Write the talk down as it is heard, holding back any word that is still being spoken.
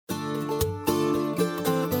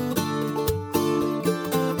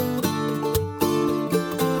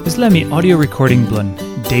Islami audio recording blun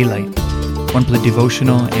Daylight. Wanpela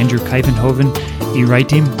devotional Andrew Kuyvenhoven,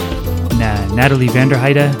 Ritim, na Natalie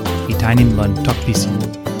Vanderheide, Bihainim blun tokpisin.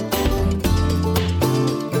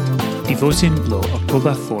 Devotion blo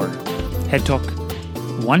October 4. Head talk.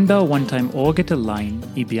 Wanbel Wantaim Olgeta Lain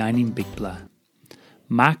Bihainim Bikpela.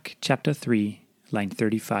 Mark chapter 3, line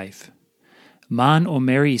 35. Man o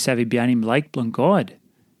meri savi Bihainim laik blun God,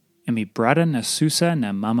 and mi brata na susa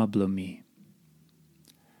na mama blumi.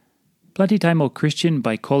 Planti time o Kristen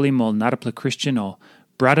by kolim o narapela Kristen o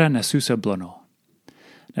brata na susa blono.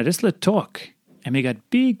 Now this la talk, and me got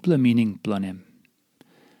big bla meaning blonem.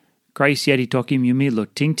 Krais yeti tokim Yumi lo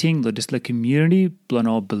tinting lo dis la community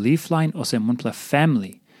blono belief line Olsem wanpela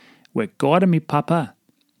famili, where God and me papa,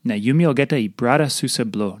 na Yumi Olgeta brata susa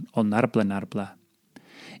blo o narapela.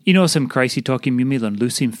 Ino Olsem Krais tokim Yumi lon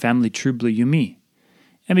lusim family true blo Yumi.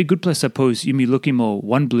 And me gutpela sapos Yumi lukim o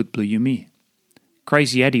wanblut blo Yumi.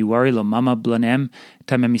 Krais yeti wari lo mama blon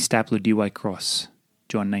time stap lo diwai cross.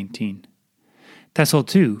 John 19. Tassel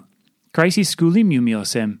 2. Krais schoolim Yumi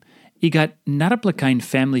Olsem, got narapela kind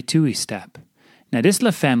family too stap. Now this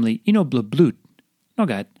la family ino blut. No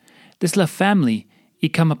gat. This la family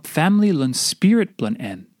come up family lon spirit blon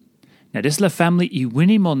Now this la family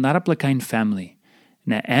winim ol narapela kind family.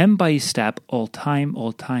 Na by stap all time.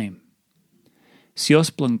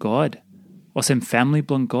 Sios blon God. Olsem family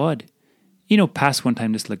blon God. Pass one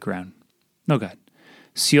time this la ground. No God.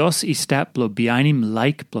 Sios stap blo Bihainim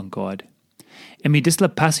laik blon God. And me dis la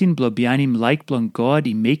passin blo Bihainim laik blon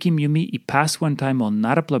God make him Yumi pass one time on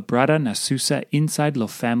narapela brata na susa inside lo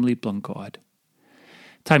family blon God.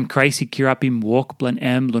 Taim Krais kirapim walk blon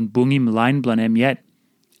lon bungim line blon yet.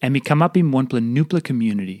 And me come up him wanpela nupla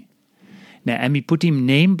community. Na emi put him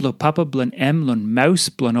name blo papa blon lon mouse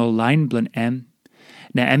blon o line blon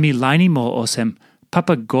Na emi line him o Olsem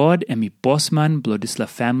papa God emi boss man blo dis la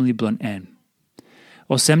family blon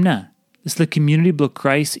Olsem na, dis la community blo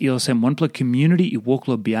Krais Olsem wanpela community walk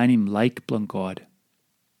lo Bihainim laik blon God.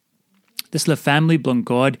 Dis la family blon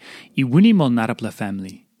God winim ol narapela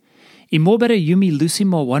family. Mo better Yumi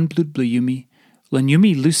lusim o wanblut blo Yumi, lon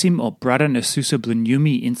Yumi lusim o brata na susa blon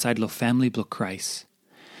Yumi inside lo family blo Krais.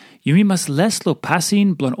 Yumi must less lo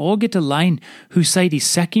passin blon Olgeta Lain who say di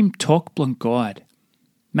sakim talk blon God.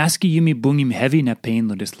 Maski Yumi bungim heavy na pain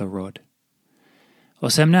lo dis la rod.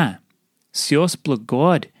 Olsem na, sios blo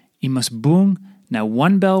God must bung na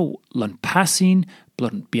wanbel lon passin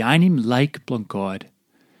blon Bihainim laik blon God.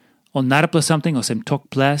 Ol narapela something Olsem tok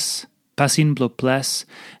ples, passin blo ples,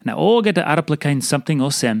 na Olgeta arapela kind something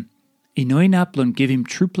Olsem, inoina blon give him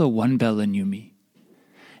trupla wanbel en Yumi.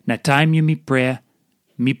 Na time Yumi prayer,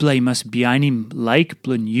 mipla must Bihainim laik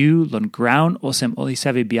blon you lon ground Olsem oli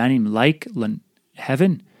save Bihainim laik lon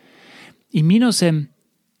heaven. Imin Olsem,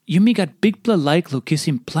 Yumi got Bikpela laik lo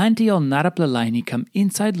kissim Planti ol narapela Lain come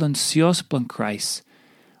inside lon sios blon Krais.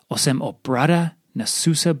 Olsem o brata na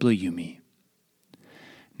susa blo Yumi.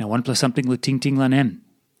 Now wanpela something lo tingting lan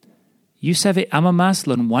You save amamas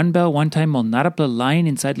lon Wanbel Wantaim ol narapela Lain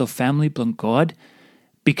inside lo family blon God,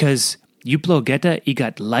 because you blo Olgeta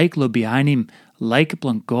got laik lo Bihainim laik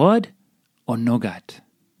blon God, or no gat?